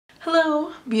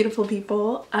Hello, beautiful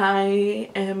people. I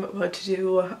am about to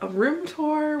do a room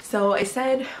tour. So I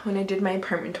said when I did my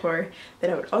apartment tour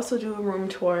that I would also do a room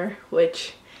tour,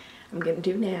 which I'm gonna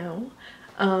do now.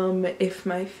 If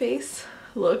my face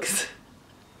looks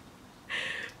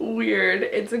weird,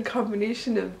 it's a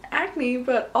combination of acne,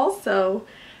 but also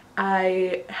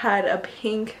I had a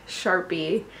pink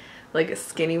Sharpie, like a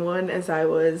skinny one, as I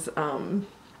was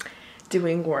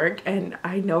doing work, and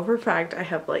I know for a fact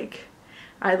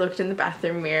I looked in the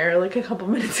bathroom mirror like a couple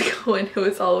minutes ago and it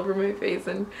was all over my face,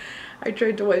 and I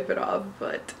tried to wipe it off,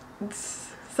 but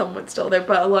it's somewhat still there.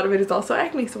 But a lot of it is also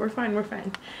acne, so we're fine.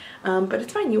 But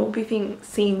it's fine. You won't be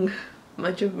seeing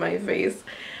much of my face.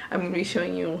 I'm going to be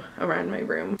showing you around my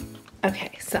room.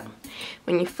 Okay, so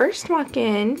when you first walk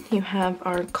in, you have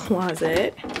our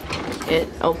closet. It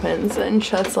opens and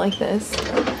shuts like this.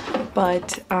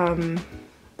 But,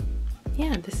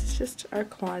 yeah, this is just our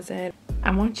closet. I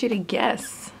want you to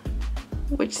guess,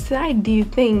 which side do you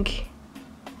think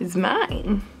is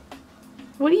mine?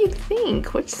 What do you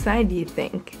think? Which side do you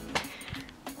think?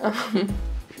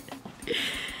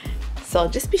 So I'll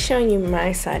just be showing you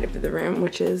my side of the room,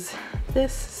 which is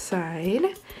this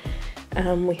side.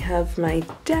 We have my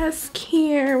desk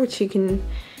here, which you can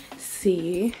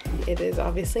see. It is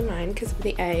obviously mine because of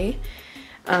the A.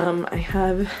 I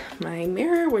have my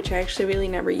mirror, which I actually really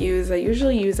never use. I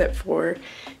usually use it for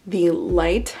the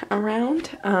light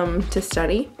around to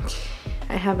study.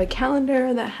 I have a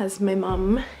calendar that has my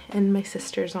mom and my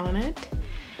sisters on it,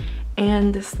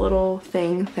 and this little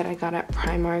thing that I got at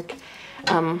Primark.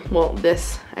 Well,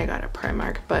 this I got at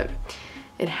Primark, but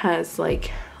it has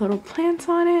like little plants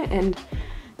on it, and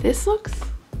this looks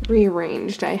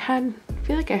rearranged. I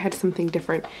feel like I had something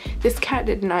different. This cat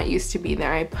did not used to be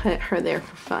there. I put her there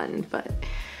for fun, but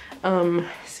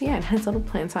so yeah, it has little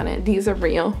plants on it. These are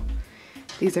real.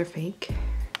 These are fake.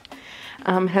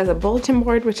 It has a bulletin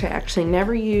board, which I actually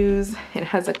never use. It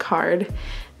has a card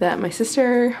that my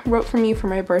sister wrote for me for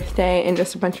my birthday and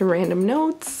just a bunch of random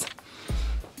notes.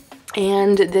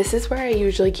 And this is where I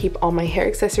usually keep all my hair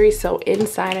accessories. So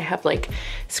inside I have like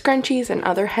scrunchies and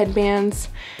other headbands.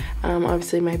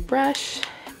 Obviously my brush,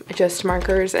 just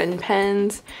markers and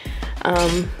pens,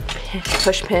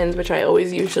 push pins, which I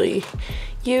always usually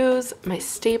use, my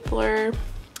stapler,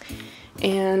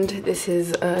 and this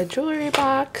is a jewelry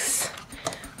box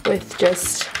with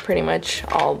just pretty much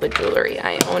all the jewelry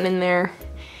I own in there.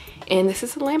 And this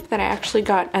is a lamp that I actually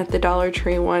got at the Dollar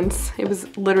Tree once. It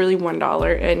was literally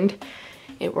 $1 and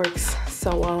it works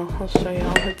so well. I'll show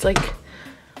y'all. It's like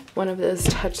one of those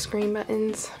touchscreen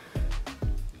buttons.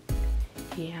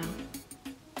 Yeah,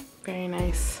 very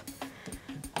nice.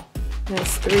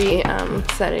 There's 3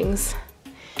 settings.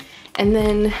 And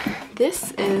then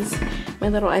this is my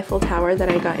little Eiffel Tower that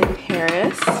I got in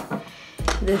Paris.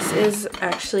 This is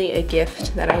actually a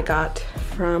gift that I got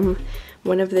from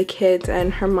one of the kids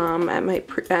and her mom at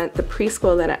the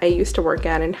preschool that I used to work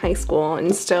at in high school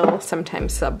and still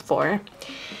sometimes sub for.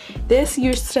 This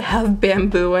used to have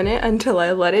bamboo in it until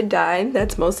I let it die.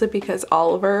 That's mostly because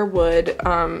Oliver would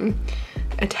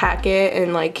attack it,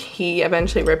 and like he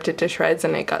eventually ripped it to shreds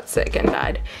and it got sick and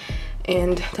died.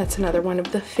 And that's another one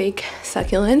of the fake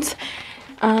succulents.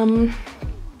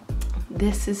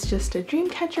 This is just a dream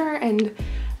catcher and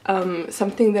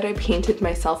something that I painted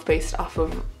myself based off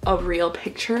of a real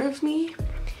picture of me.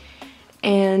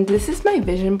 And this is my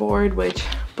vision board, which,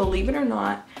 believe it or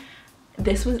not,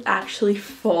 this was actually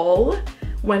full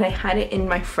when I had it in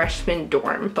my freshman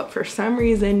dorm, but for some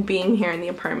reason, being here in the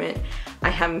apartment, I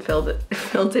haven't filled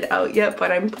it out yet,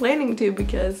 but I'm planning to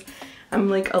because I'm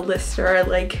like a lister. I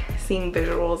like seeing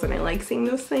visuals and I like seeing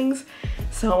those things.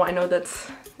 So I know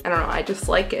that's, I don't know, I just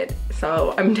like it.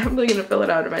 So I'm definitely gonna fill it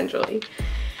out eventually.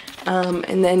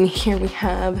 And then here we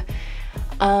have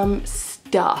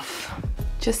stuff,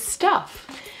 just stuff.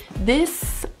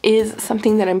 This is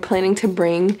something that I'm planning to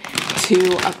bring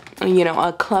to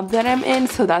a club that I'm in,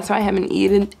 so that's why I haven't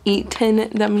eaten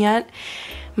them yet.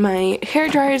 My hair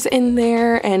dryer's in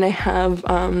there, and I have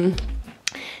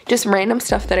just random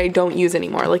stuff that I don't use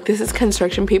anymore. Like this is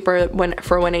construction paper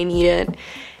for when I need it,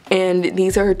 and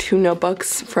these are 2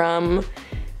 notebooks from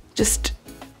just,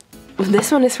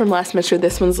 this one is from last semester,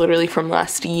 this one's literally from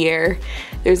last year.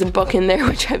 There's a book in there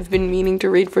which I've been meaning to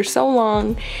read for so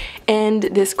long, and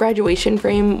this graduation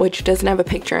frame which doesn't have a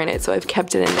picture in it, so I've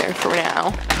kept it in there for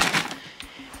now.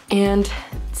 And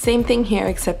same thing here,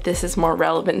 except this is more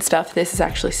relevant stuff. This is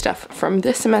actually stuff from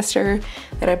this semester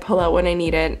that I pull out when I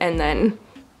need it, and then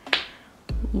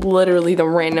literally the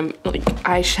random like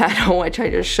eyeshadow which I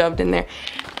just shoved in there.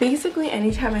 Basically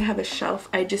anytime I have a shelf,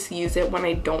 I just use it when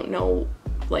I don't know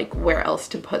like where else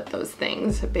to put those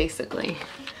things, basically.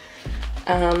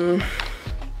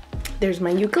 There's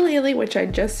my ukulele, which I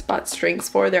just bought strings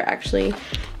for. They're actually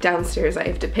downstairs. I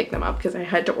have to pick them up because I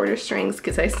had to order strings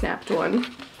because I snapped one.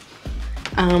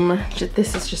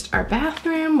 This is just our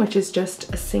bathroom, which is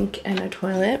just a sink and a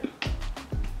toilet.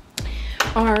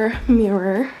 Our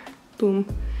mirror, boom.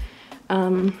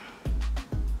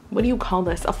 What do you call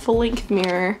this? A full-length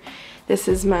mirror. This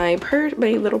is my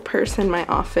little purse in my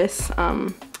office.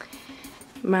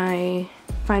 My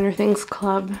Finer Things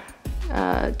Club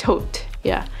tote,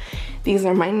 yeah. These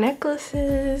are my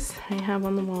necklaces I have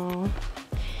on the wall.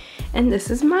 And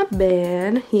this is my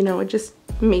bed. You know, it just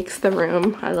makes the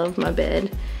room. I love my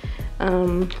bed.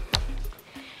 I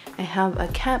have a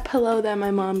cat pillow that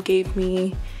my mom gave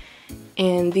me.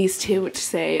 And these two, which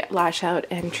say lash out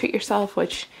and treat yourself,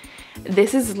 which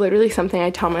this is literally something I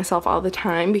tell myself all the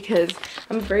time because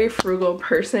I'm a very frugal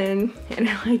person and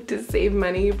I like to save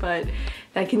money, but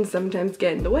that can sometimes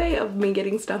get in the way of me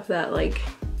getting stuff that like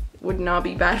would not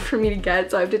be bad for me to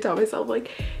get. So I have to tell myself like,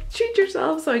 treat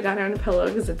yourself. So I got on a pillow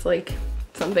because it's like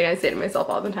something I say to myself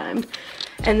all the time.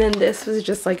 And then this was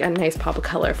just like a nice pop of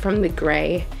color from the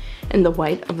gray and the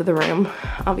white of the room,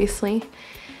 obviously.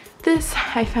 This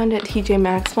I found at TJ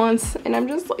Maxx once and I'm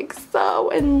just like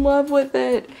so in love with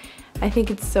it. I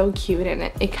think it's so cute and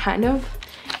it kind of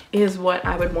is what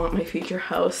I would want my future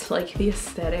house, like the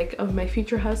aesthetic of my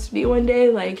future house to be one day,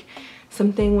 like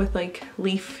something with like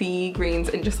leafy greens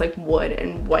and just like wood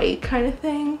and white kind of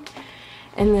thing.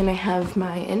 And then I have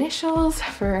my initials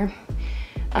for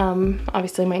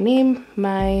obviously my name,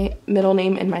 my middle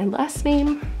name, and my last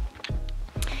name.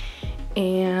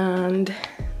 And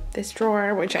this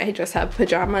drawer, which I just have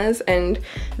pajamas, and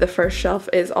the first shelf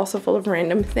is also full of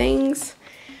random things.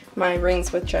 My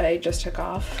rings, which I just took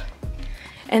off.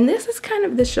 And this is kind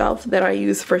of the shelf that I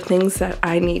use for things that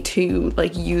I need to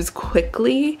like use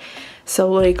quickly. So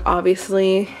like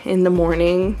obviously in the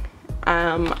morning,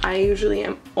 I usually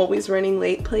am always running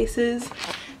late places.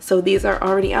 So these are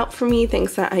already out for me,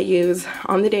 things that I use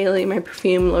on the daily, my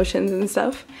perfume, lotions and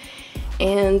stuff.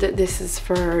 And this is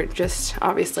for just,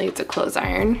 obviously it's a clothes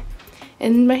iron.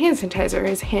 And my hand sanitizer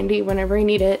is handy whenever I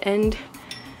need it. And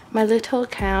my little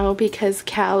cow, because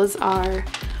cows are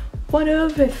one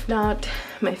of, if not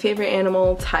my favorite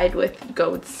animal, tied with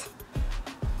goats.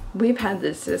 We've had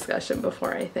this discussion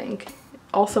before, I think.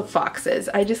 Also foxes.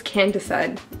 I just can't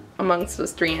decide amongst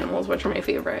those three animals which are my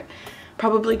favorite.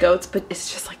 Probably goats, but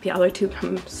it's just like the other two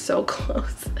come so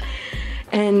close.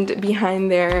 And behind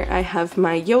there I have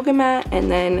my yoga mat, and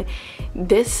then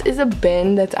this is a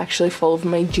bin that's actually full of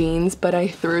my jeans, but I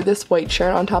threw this white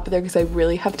shirt on top of there because I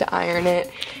really have to iron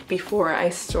it before I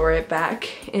store it back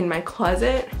in my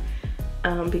closet,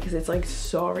 because it's like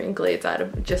so wrinkly. It's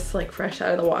just like fresh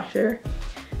out of the washer.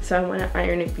 So I want to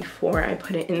iron it before I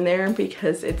put it in there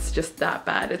because it's just that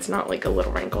bad. It's not like a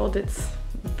little wrinkled, it's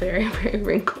very, very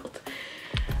wrinkled.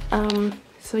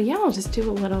 So yeah, I'll just do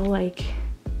a little like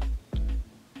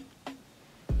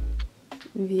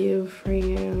view for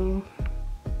you.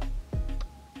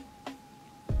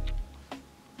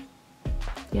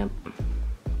 Yep.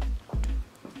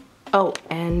 Oh,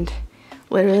 and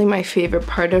literally my favorite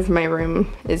part of my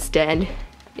room is dead.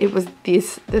 It was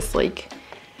this like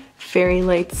fairy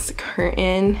lights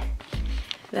curtain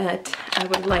that I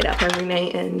would light up every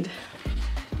night and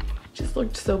just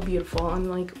looked so beautiful and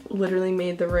like literally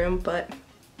made the room. But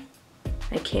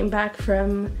I came back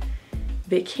from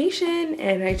vacation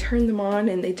and I turned them on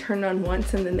and they turned on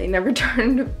once and then they never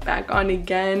turned back on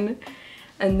again.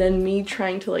 And then me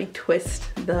trying to like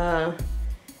twist the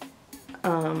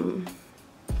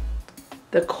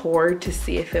cord to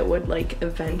see if it would like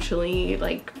eventually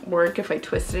like work if I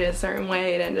twisted it a certain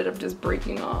way, it ended up just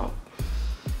breaking off.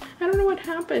 I don't know what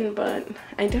happened, but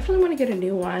I definitely want to get a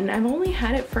new one. I've only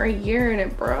had it for a year and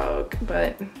it broke,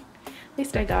 but at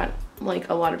least I got like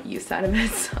a lot of use out of it.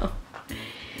 So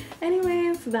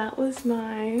anyways, that was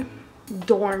my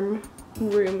dorm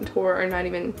room tour, or not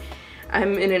even,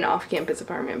 I'm in an off-campus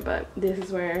apartment, but this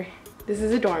is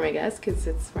a dorm, I guess, because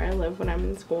it's where I live when I'm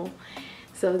in school.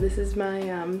 So this is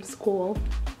my school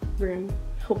room.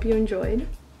 Hope you enjoyed.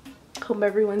 Hope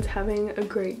everyone's having a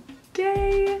great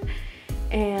day.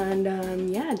 And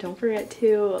yeah, don't forget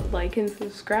to like and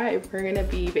subscribe. We're gonna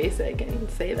be basic and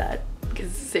say that,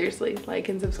 because seriously, like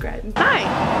and subscribe. Hi,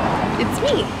 it's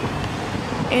me.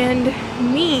 And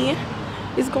me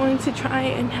is going to try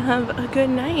and have a good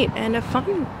night and a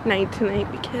fun night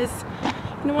tonight, because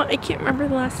you know what, I can't remember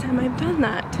the last time I've done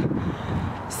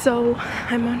that. So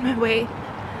I'm on my way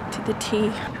to the tea.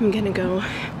 I'm gonna go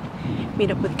meet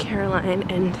up with Caroline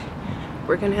and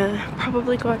we're gonna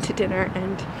probably go out to dinner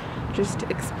and just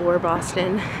explore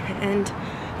Boston and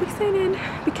I'm excited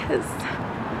because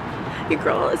your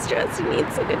girl is stressed and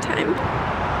needs a good time.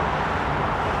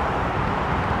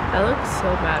 I look so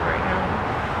bad right now.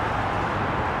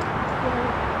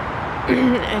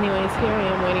 Anyways, here I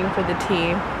am waiting for the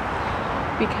tea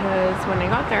because when I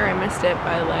got there I missed it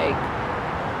by like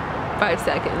 5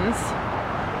 seconds.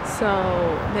 So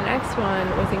the next one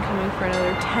wasn't coming for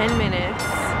another 10 minutes.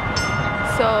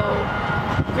 So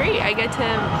great, I get to,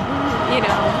 you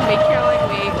know, make Caroline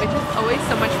wait, which is always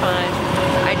so much fun.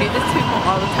 I do this to people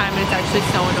all the time and it's actually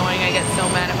so annoying. I get so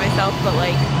mad at myself, but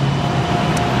like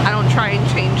I don't try and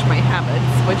change my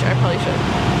habits, which I probably should.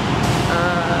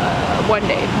 One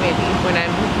day, maybe, when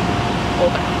I'm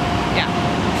older. Yeah.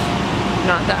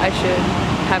 Not that I should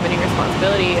have any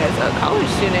responsibility as a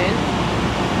college student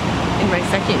in my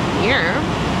 2nd year.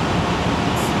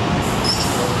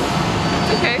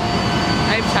 It's okay.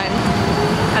 I have time.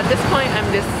 At this point, I'm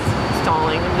just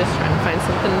stalling. I'm just trying to find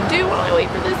something to do while I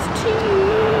wait for this tea.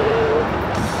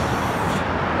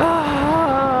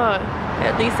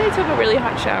 At least I took a really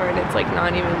hot shower and it's like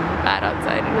not even bad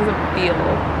outside. It doesn't feel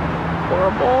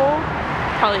horrible.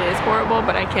 Probably is horrible,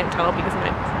 but I can't tell because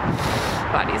my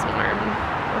body's warm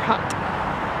or hot.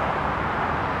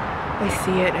 I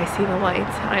see it. I see the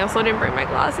lights. I also didn't bring my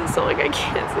glasses, so like I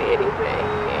can't see anything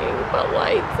but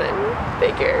lights and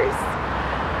figures.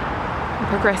 I'm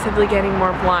progressively getting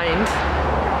more blind.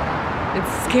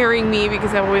 It's scaring me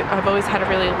because I've always had a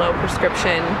really low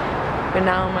prescription. But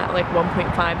now I'm at like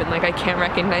 1.5 and like I can't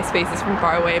recognize faces from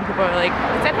far away and people are like,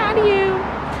 I said hi to you.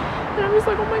 And I'm just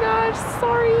like, oh my gosh,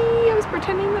 sorry. I was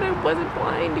pretending that I wasn't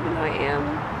blind even though I am.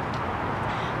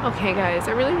 Okay guys,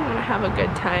 I really want to have a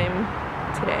good time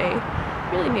today.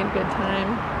 Really need a good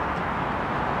time.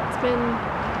 It's been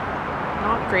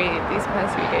not great these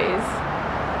past few days.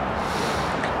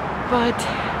 But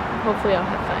hopefully I'll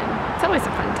have fun. It's always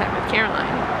a fun time with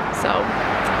Caroline. So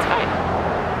it's fine.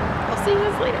 I'll see you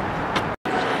guys later.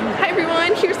 Hi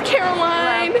everyone, here's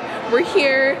Caroline. We're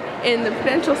here in the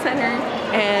Prudential Center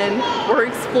and we're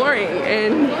exploring,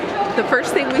 and the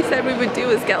first thing we said we would do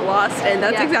is get lost, and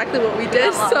that's exactly what we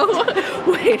did. So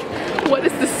wait, what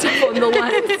is this stuff on the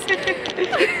lens?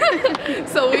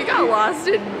 So we got lost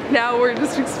and now we're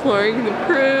just exploring the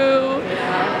Pru,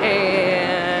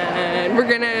 and we're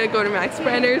gonna go to Max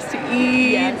Brenner's to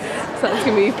eat. So it's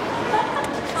gonna be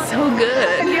so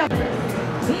good.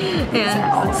 And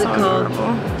what's it called?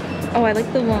 Adorable. Oh, I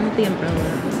like the one with the umbrella.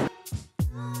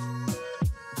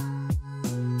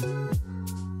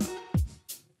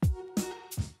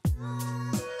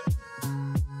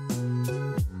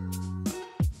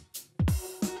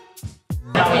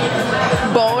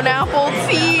 Bone apple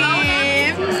tea.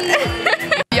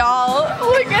 Y'all,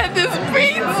 look at this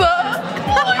pizza.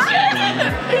 Look at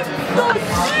it. It's so good.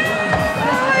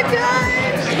 Oh my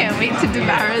gosh. Can't wait to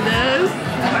devour this.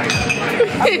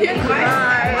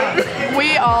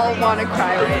 We all want to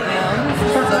cry right now. This is